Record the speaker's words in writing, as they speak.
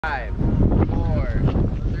5, 4,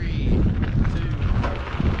 3, 2.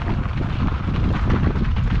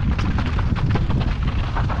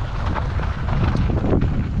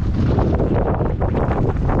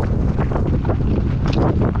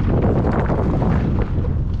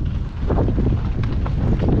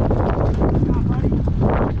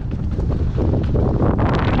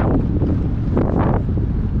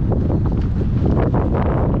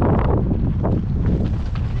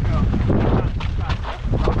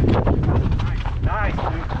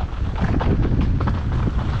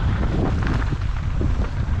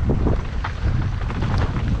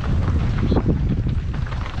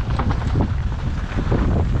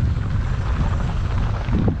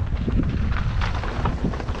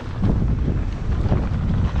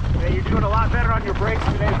 Doing a lot better on your brakes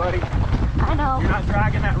today, buddy. I know. You're not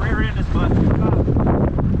dragging that rear end as much.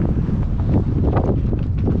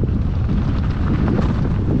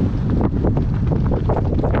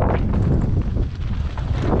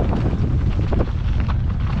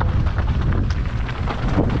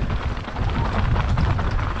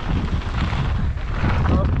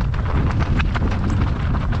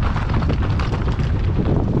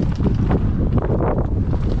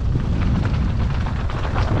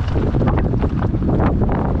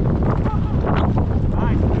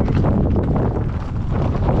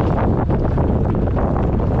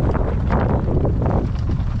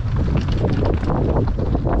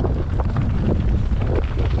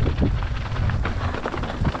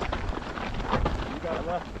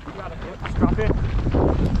 You got it. Yep, just drop in.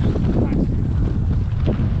 Nice.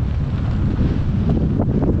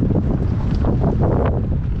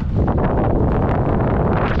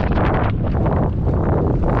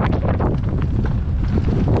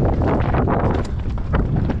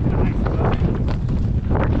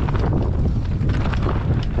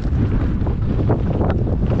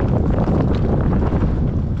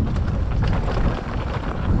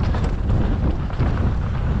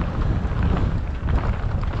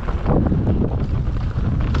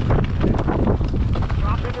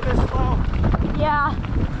 Yeah.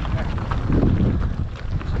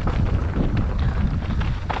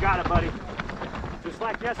 You got it, buddy. Just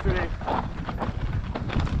like yesterday.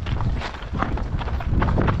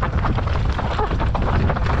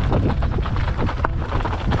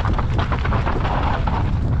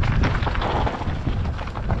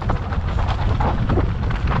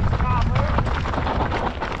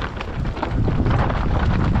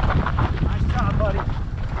 Nice job, buddy.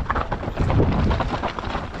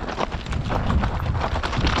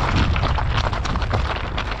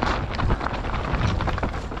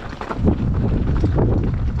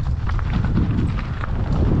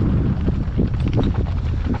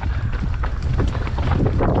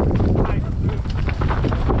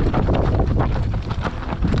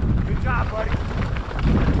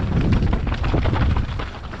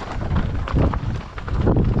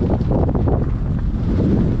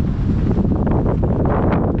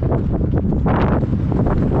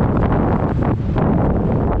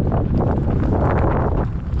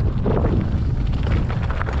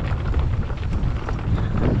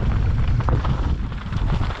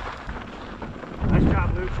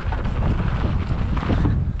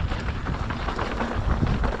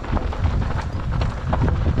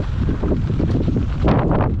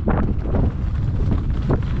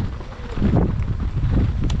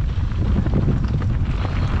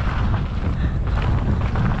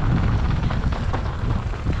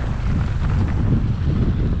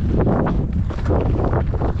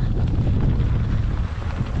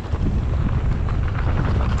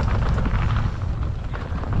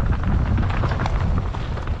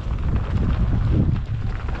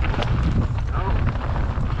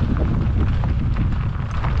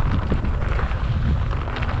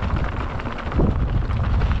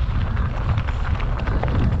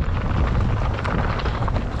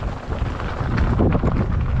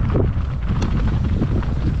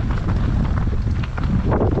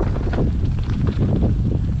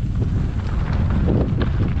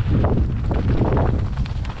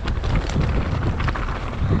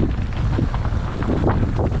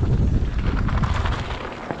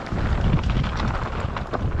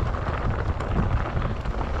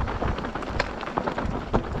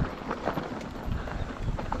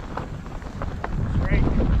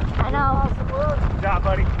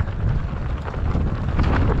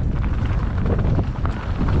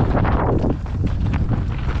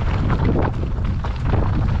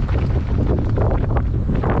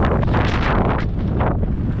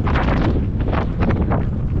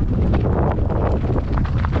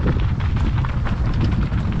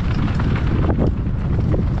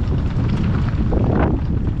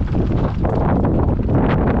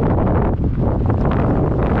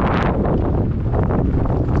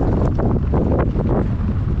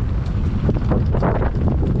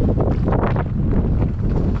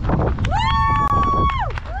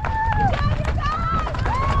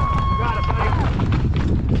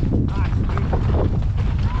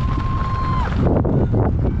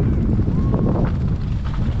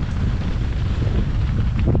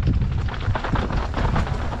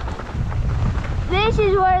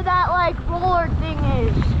 colored thing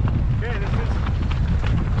is. Okay, this is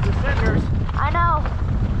Descenders. I know.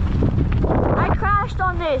 I crashed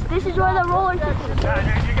on this. This is where the roller coaster is.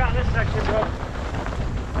 Yeah, you got this section, bro.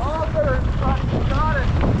 All good, buddy. You got it.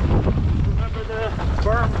 Remember the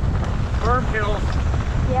berm hills.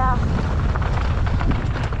 Yeah.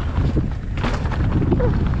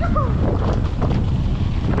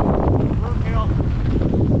 Berm hill.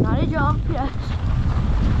 Not a jump, yes.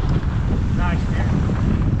 Nice, man.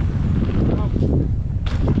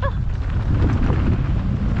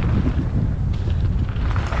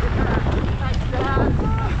 Nice,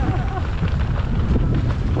 Dad.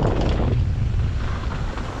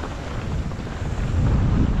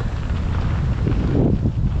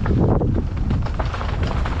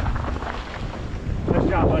 Nice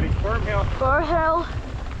job, buddy. Berm hill. Burr Hill.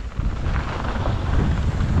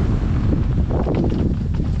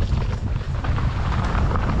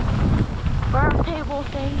 Burn table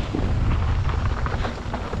thing.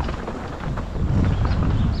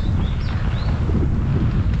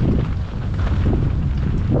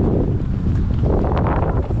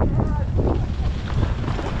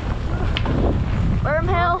 Berm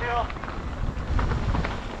Hill. Hill.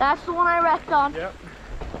 That's the one I wrecked on. Yep.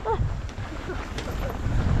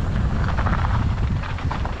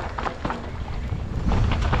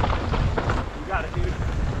 You got it, dude.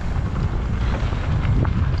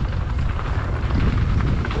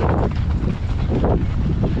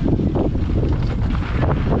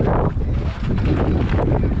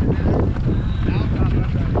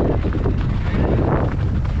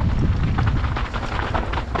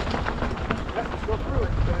 Yep, let's go through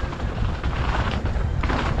it.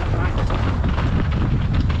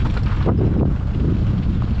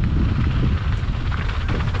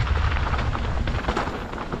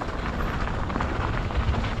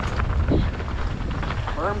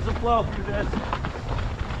 Berms will flow through this.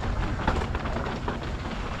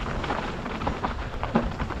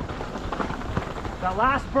 That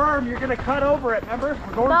last berm, you're gonna cut over it, remember?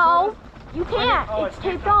 We're going No, forward. you can't. Oh, It's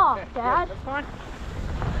taped off, Okay, Dad. That's fine.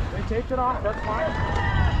 They taped it off, that's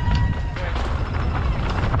fine.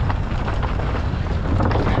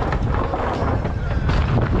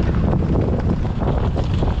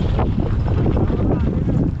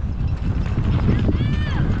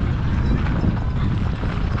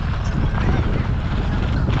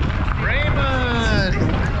 Raymond!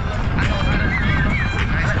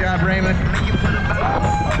 Nice job, Raymond.